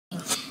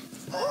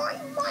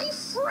my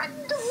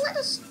friend. Let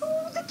us do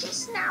the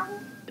kiss now.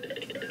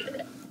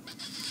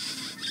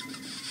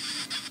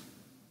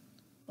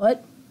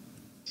 What?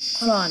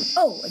 Hold on.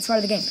 Oh, it's part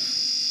of the game.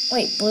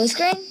 Wait, blue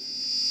screen?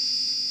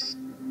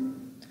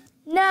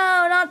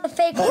 No, not the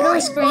fake blue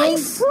screen. My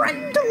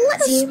friend,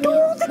 let us do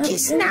the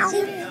kiss now.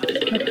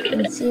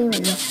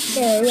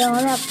 Cereal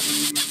up.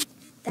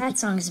 That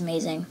song is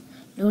amazing.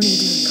 No need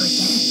to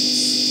pretend.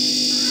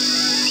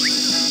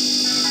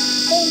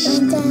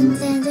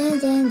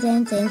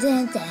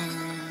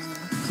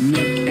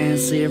 Milk and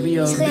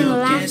cereal.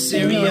 Milk and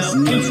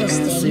cereal.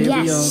 Interesting.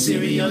 Yes. He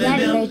Cereal had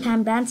a and great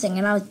time dancing,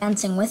 and I was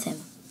dancing with him.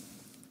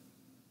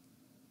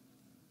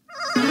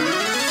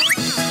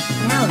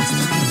 Now it's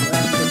time for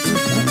us to do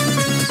that.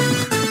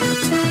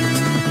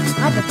 I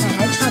bet that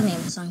hedgehog name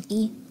is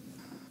Sunky.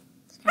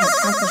 It's kind of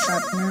pencil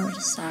sharpener, which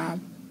is sad.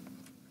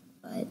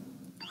 But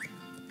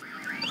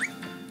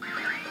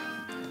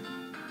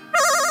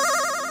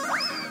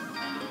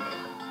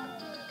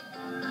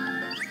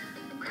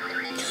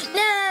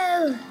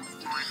no!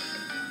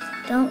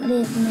 Don't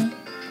leave me.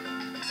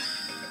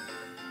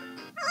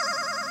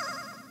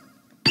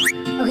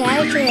 Okay, I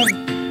actually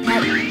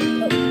have...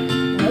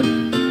 Oh,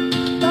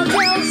 no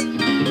kills!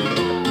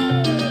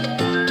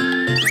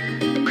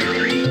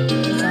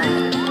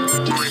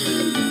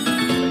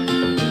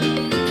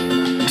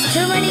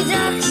 Too many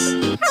ducks!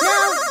 No!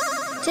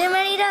 Too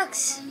many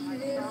ducks!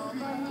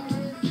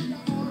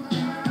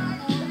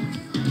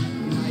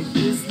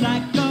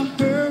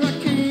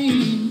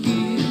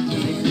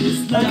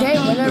 Okay,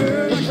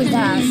 whatever. What was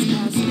that?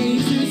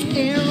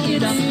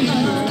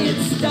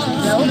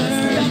 Nope.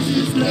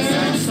 This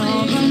is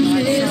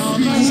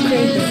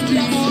crazy.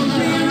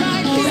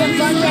 This is a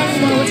fun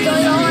game. What's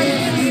going on?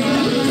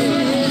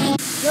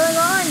 What's going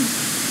on?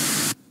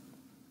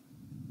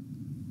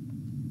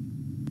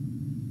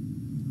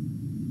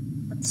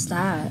 What's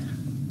that?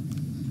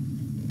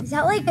 Is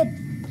that like a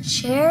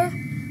chair?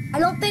 I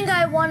don't think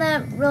I want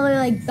to really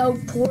like go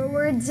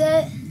towards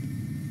it.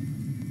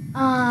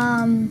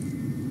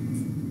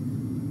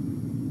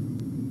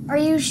 Are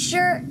you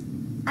sure?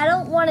 I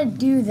don't want to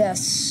do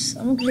this.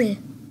 I'm gonna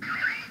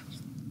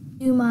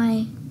do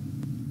my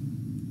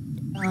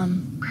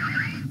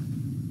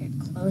get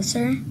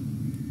closer.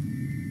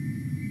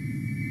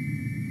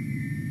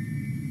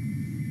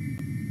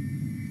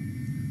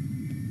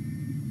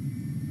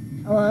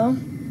 Hello?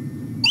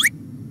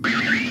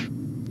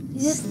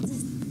 This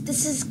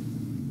is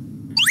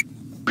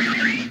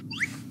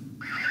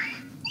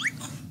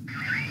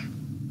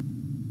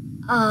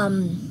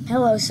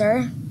hello,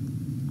 sir.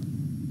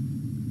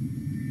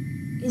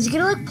 Is he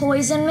gonna like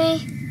poison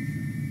me?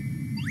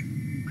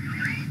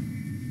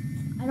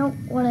 I don't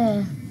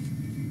wanna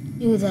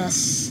do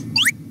this.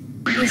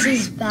 This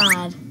is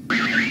bad.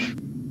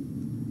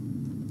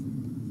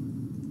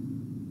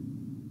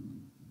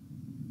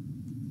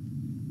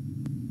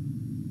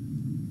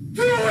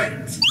 Do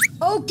it!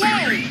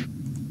 Okay!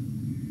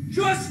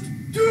 Just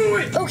do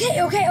it!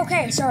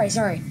 Okay.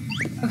 Sorry.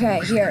 Okay,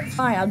 here.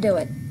 Fine, I'll do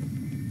it.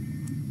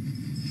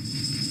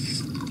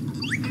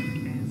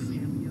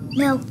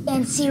 Milk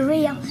and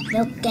cereal,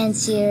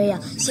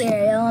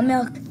 cereal and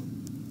milk.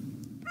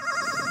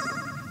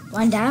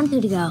 One down, two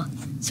to go.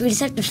 So we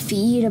just have to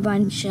feed a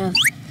bunch of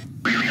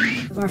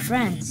our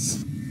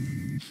friends.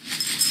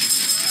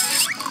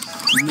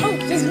 Oh,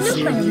 there's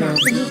milk right now.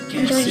 Can you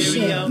enjoy the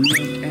cereal?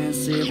 Milk and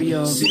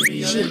cereal.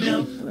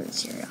 Cereal.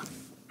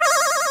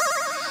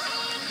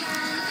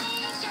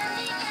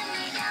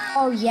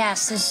 Oh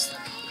yes, this is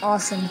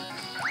awesome.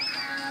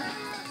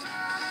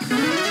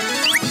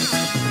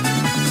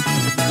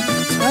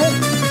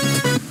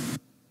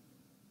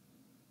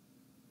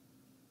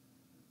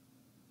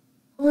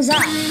 What was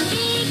that?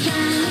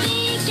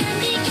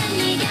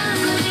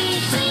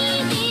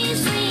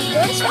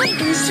 That's my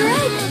Easter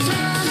egg?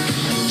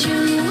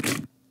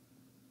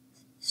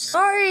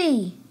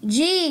 Sorry.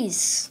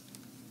 Jeez.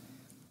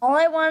 All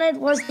I wanted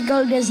was to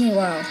go to Disney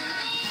World.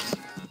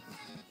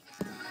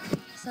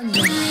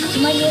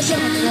 You might hear some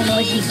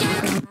noise in the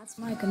background. That's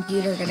my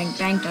computer getting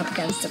banged up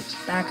against the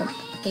back of the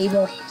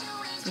table.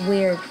 It's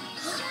weird.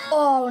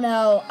 Oh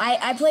no,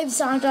 I played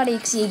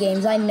Sonic.exe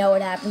games. I know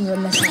what happens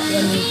when this happens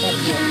when you get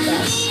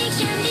this.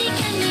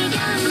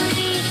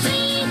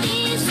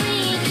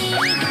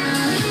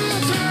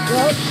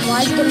 Well,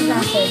 why is it getting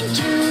faster?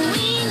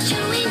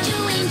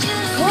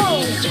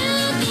 Whoa!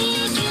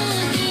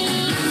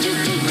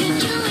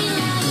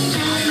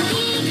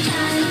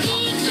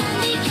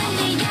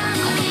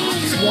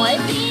 What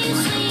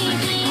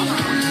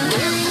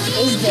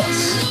is this?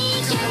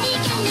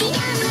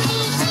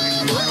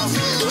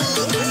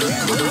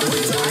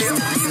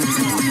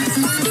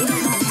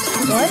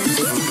 What?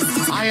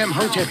 I am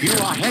Hotep, you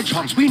are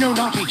hedgehogs, we know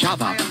not each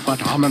other.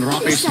 But Almond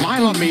Robbie,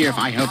 smile on me if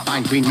I help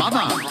find Queen Mother.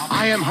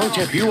 I am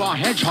Hotep, you are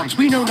hedgehogs,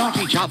 we know not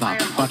each other.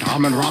 But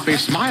Almond Robbie,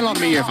 smile on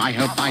me if I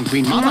help find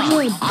Queen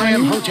Mother. I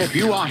am Hotep,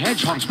 you are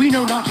hedgehogs, we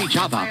know not each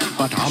other.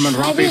 But Almond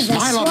Robbie,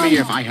 smile on me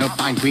if I help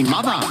find Queen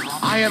Mother.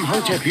 I am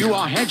Hotep, you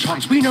are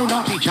hedgehogs, we know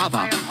not each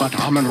other. But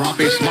Almond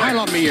Robbie, smile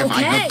on me if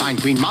I help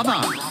find Queen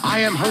Mother. I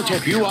am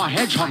Hotep, you are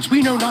hedgehogs,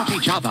 we know not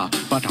each other.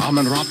 But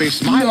Almond Robbie,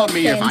 smile on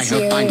me if I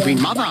help find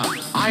Queen Mother.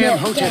 I am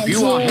Hotep,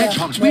 you are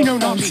hedgehogs, we know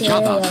not each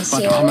other.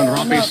 But Almond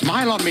Robbie,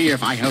 smile on me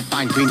if I help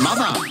find Queen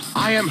Mother.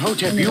 I am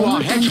Hotep, you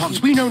are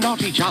hedgehogs, we know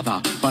not each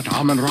other. But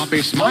Almond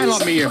Robbie, smile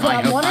on me if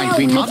I help find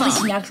Queen Mother.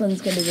 This next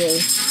one's gonna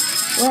be.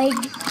 Like,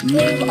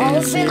 they've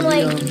all been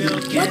like,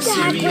 what the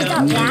heck was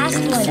that last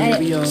one?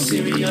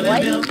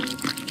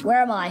 What?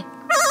 Where am I?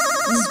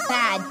 This is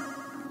bad.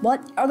 What?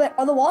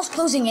 Are the walls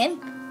closing in?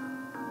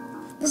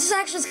 This is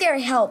actually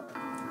scary. Help.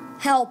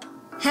 Help.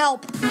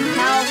 Help.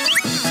 Help.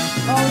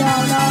 Oh no.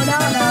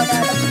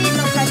 Please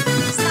don't press.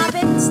 Stop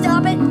it.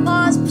 Stop it.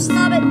 Pause.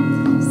 Stop it.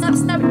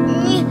 Stop it.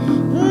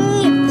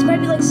 This might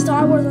be like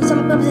Star Wars where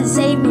someone comes and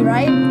save me,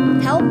 right?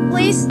 Help,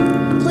 please.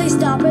 Please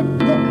stop it.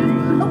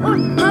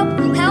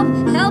 Help.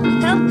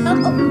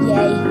 Oh,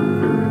 yay.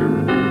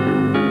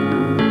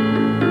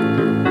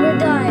 We're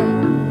dying.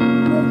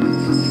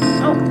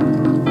 Oh.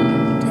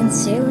 And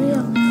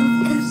cereal.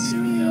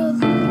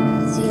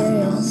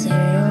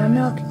 Cereal,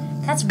 milk.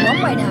 That's one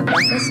way to have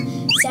breakfast.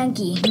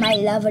 Senki, my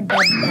lover, dub.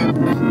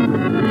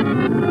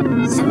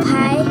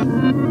 Senpai.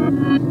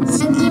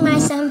 Senki, my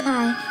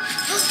senpai.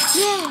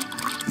 Yeah.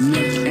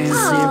 Milk and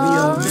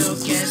cereal.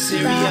 Milk and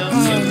cereal.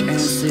 Milk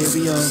and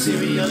cereal.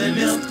 Cereal and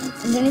milk.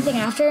 Is there anything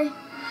after?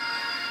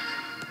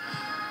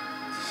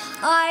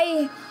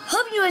 I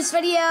hope you enjoyed this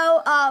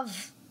video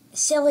of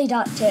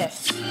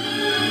Silly.TIFF.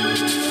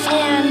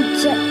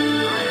 And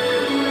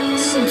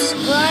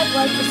subscribe,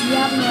 like if you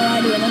haven't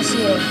already, and I'll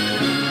see you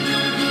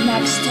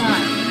next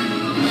time.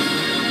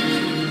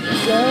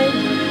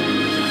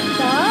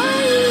 Goodbye.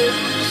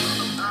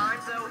 I'm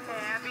so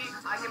happy,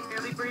 I can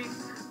barely breathe.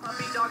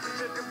 Puppy dog,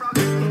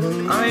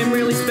 I am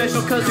really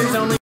special 'cause there's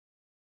only